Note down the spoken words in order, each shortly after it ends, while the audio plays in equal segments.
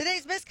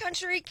Best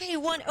Country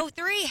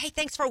K103. Hey,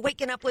 thanks for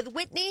waking up with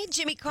Whitney.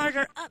 Jimmy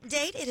Carter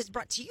Update. It is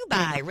brought to you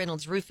by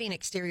Reynolds Roofing,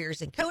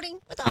 Exteriors, and Coating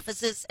with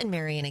offices in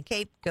Marion and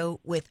Cape. Go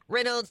with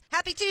Reynolds.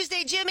 Happy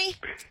Tuesday, Jimmy.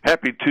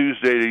 Happy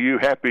Tuesday to you.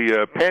 Happy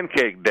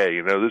Pancake Day.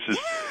 You know, this is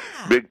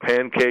Big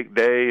Pancake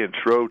Day and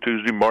Shrove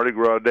Tuesday, Mardi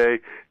Gras Day.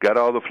 Got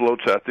all the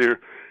floats out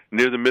there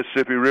near the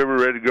Mississippi River,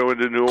 ready to go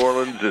into New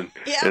Orleans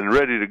and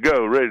ready to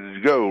go.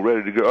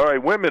 All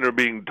right, women are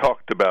being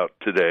talked about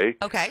today.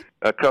 Okay.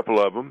 A couple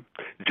of them.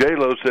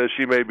 J-Lo says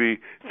she may be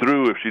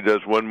through if she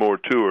does one more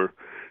tour.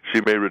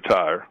 She may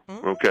retire.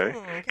 Okay.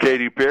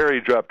 Katy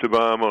Perry dropped a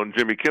bomb on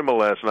Jimmy Kimmel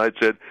last night,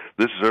 said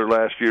this is her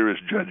last year as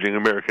judging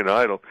American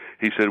Idol.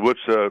 He said,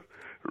 what's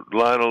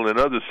Lionel and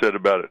others said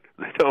about it?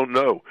 They don't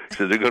know. He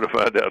said they're going to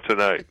find out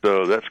tonight.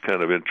 So that's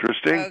kind of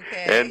interesting.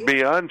 Okay. And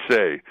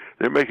Beyonce,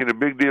 they're making a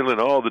big deal in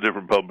all the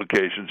different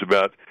publications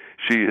about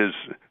she has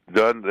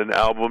done an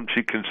album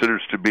she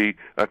considers to be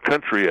a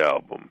country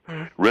album.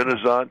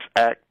 Renaissance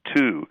Act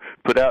 2.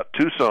 Put out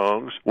 2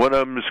 songs. One of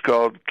them is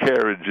called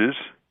Carriages,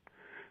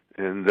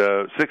 and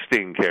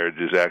 16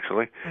 carriages,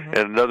 actually. And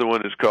another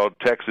one is called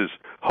Texas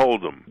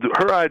Hold'em.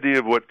 Her idea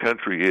of what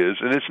country is,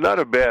 and it's not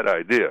a bad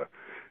idea,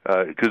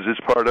 because it's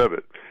part of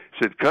it,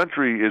 said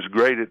country is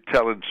great at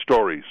telling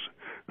stories.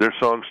 Their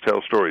songs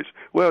tell stories.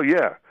 Well,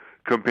 yeah,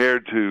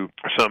 compared to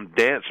some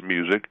dance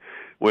music,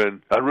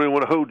 when I really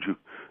want to hold you,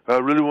 I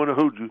really want to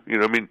hold you. You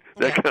know, I mean,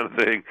 that kind of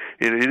thing.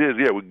 It is,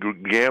 with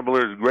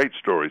gamblers, great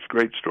stories.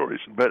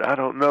 But I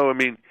don't know. I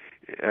mean,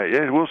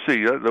 we'll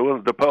see.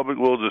 The public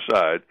will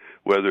decide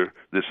whether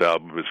this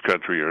album is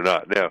country or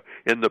not. Now,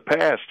 in the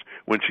past,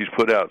 when she's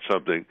put out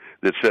something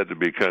that's said to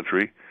be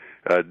country,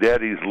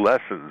 Daddy's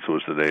Lessons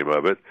was the name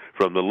of it,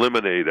 from the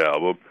Lemonade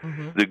album.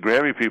 The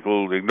Grammy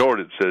people ignored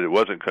it, said it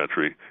wasn't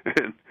country,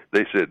 and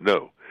they said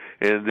no.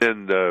 And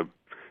then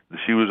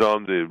she was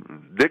on the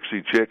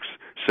Dixie Chicks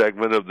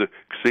segment of the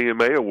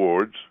CMA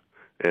Awards,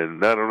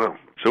 and I don't know.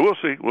 So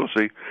we'll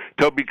see.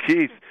 Toby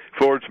Keith,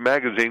 Forbes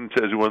magazine,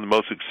 says he's one of the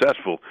most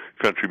successful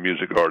country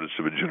music artists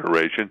of a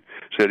generation.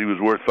 Said he was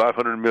worth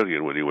 $500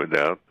 million when he went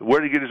down.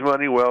 Where did he get his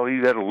money? Well, he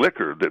had a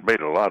liquor that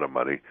made a lot of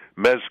money,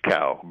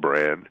 Mezcal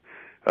brand.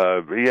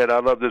 He had I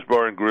Love This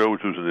Bar and Grill,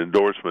 which was an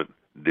endorsement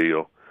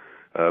deal.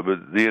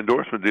 But the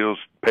endorsement deals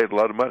paid a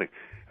lot of money.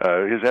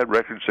 He's had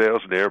record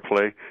sales and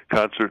airplay,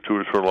 concert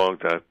tours for a long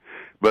time.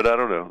 But I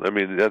don't know. I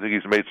mean, I think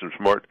he's made some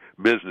smart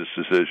business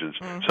decisions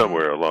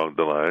somewhere along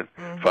the line.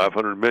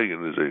 $500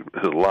 million is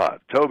a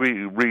lot. Toby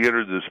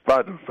re-entered the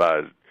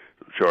Spotify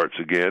charts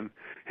again.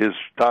 His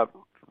top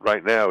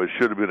right now is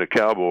Should Have Been a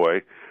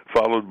Cowboy,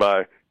 followed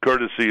by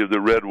Courtesy of the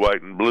Red,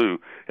 White, and Blue.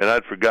 And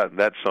I'd forgotten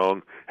that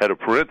song had a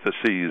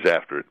parentheses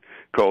after it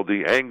called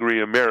The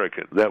Angry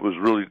American. That was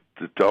really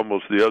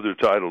almost the other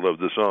title of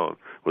the song,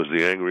 was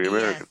The Angry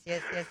American.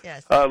 Yes.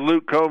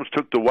 Luke Combs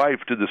took the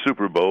wife to the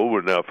Super Bowl.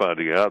 We're now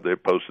finding out. They're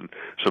posting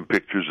some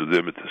pictures of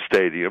them at the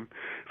stadium.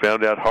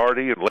 Found out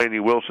Hardy and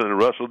Lainey Wilson and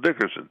Russell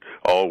Dickerson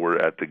all were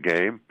at the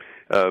game.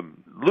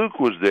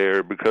 Luke was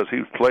there because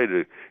he played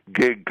a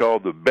gig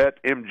called the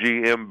Bet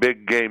MGM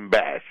Big Game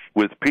Bash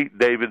with Pete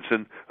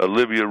Davidson,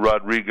 Olivia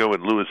Rodrigo,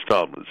 and Louis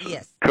Tomlinson.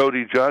 Yes.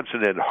 Cody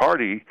Johnson and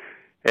Hardy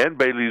and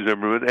Bailey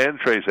Zimmerman and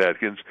Trace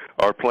Atkins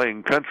are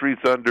playing Country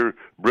Thunder,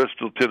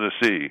 Bristol,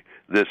 Tennessee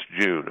this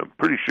June. I'm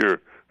pretty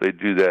sure they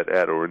do that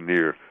at or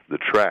near the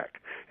track.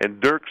 And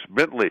Dierks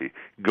Bentley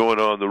going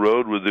on the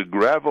road with the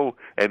Gravel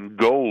and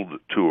Gold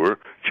Tour,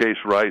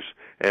 Chase Rice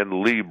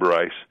and Lee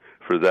Bryce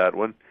for that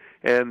one.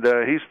 And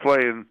he's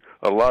playing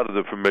a lot of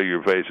the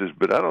familiar faces,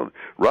 but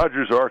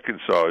Rogers,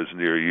 Arkansas is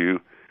near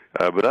you,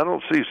 but I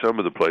don't see some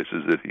of the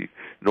places that he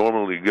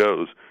normally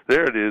goes.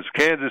 There it is,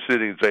 Kansas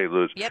City and St.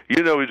 Louis. Yep.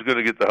 You know he's going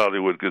to get the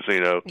Hollywood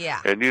Casino,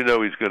 and you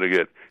know he's going to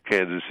get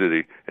Kansas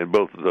City, and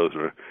both of those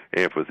are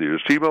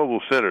amphitheaters.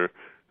 T-Mobile Center,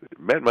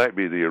 that might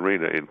be the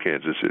arena in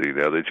Kansas City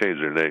now. They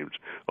changed their names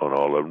on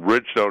all of them.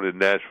 Bridgestone in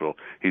Nashville,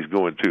 he's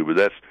going to, but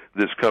that's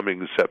this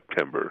coming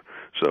September,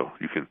 so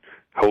you can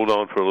hold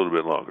on for a little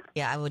bit longer.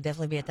 Yeah, I would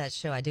definitely be at that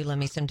show. I do love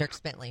me some Dierks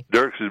Bentley.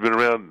 Dierks has been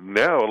around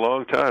now a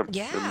long time.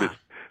 Yeah.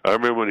 I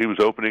remember when he was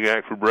opening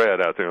act for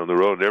Brad out there on the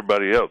road and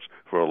everybody else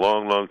for a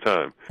long, long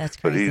time. That's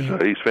crazy.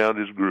 But he's found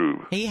his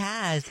groove. He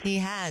has.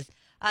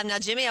 Now,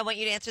 Jimmy, I want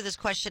you to answer this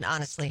question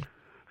honestly.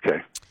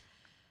 Okay.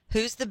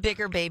 Who's the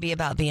bigger baby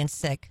about being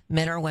sick,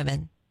 men or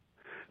women?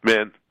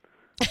 Men.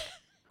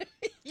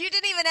 You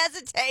didn't even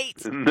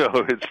hesitate.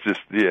 No, it's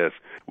just, yes.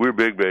 We're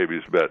big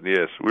babies,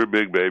 we're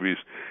big babies,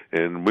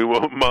 and we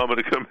want Mama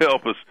to come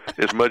help us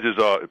as much as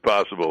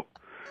possible.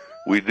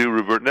 We do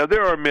revert. Now,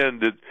 there are men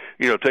that,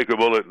 take a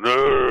bullet, but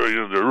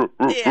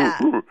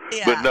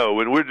no,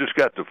 when we've just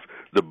got the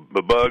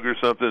bug or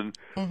something,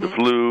 the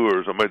flu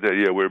or something like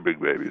that, we're big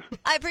babies.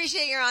 I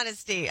appreciate your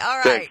honesty.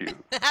 All right. Thank you.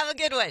 Have a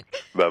good one.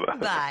 Bye-bye.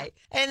 Bye.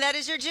 And that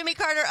is your Jimmy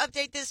Carter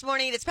update this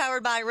morning. It's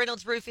powered by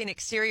Reynolds Roofing,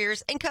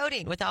 Exteriors, and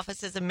Coating with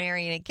offices in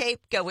Marion and Cape.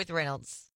 Go with Reynolds.